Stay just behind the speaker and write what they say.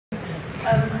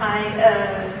You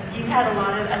had a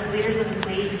lot of, as leaders of the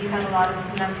fleet, you had a lot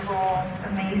of memorable,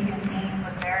 amazing scenes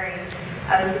with Mary.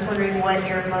 I was just wondering what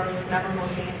your most memorable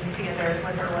scene together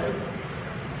with her was.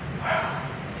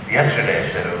 Yesterday I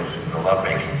said it was the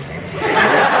lovemaking scene.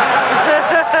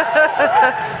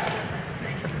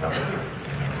 Making love in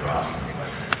a Roslyn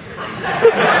was.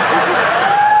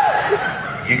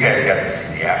 You guys got to see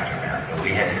the aftermath, but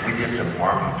we did some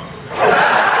warm-ups.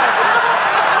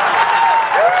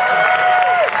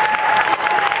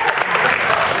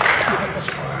 It was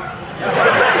fun.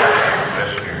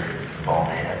 Especially your bald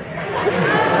head.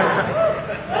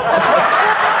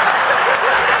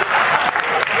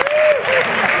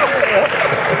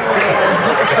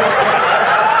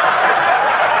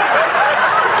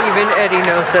 Even Eddie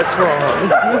knows that's wrong.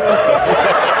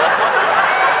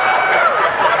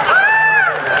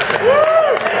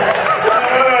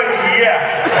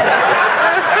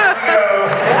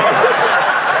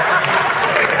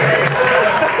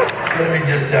 Let me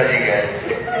just tell you guys,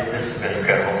 this has been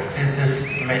incredible. Just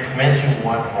mention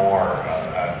one more,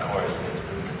 of course.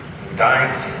 The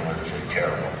dying scene was just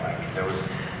terrible. I mean, there was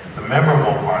the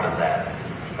memorable part of that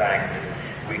is the fact that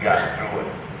we got through it.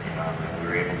 You know, that we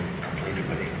were able to complete it.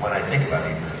 But when I think about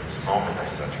it, even at this moment, I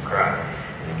start to cry,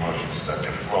 and the emotions start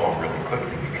to flow really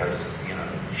quickly because you know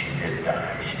she did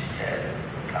die. She's dead. And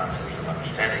the concepts of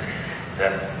understanding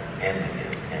that ended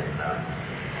it, and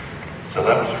so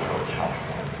that was a real tough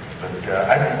one. But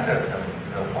I think that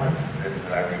the ones that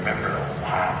I remember a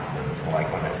lot was like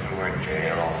when I threw her in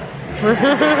jail, and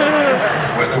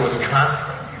where there was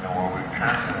conflict, you know, where we were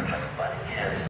constantly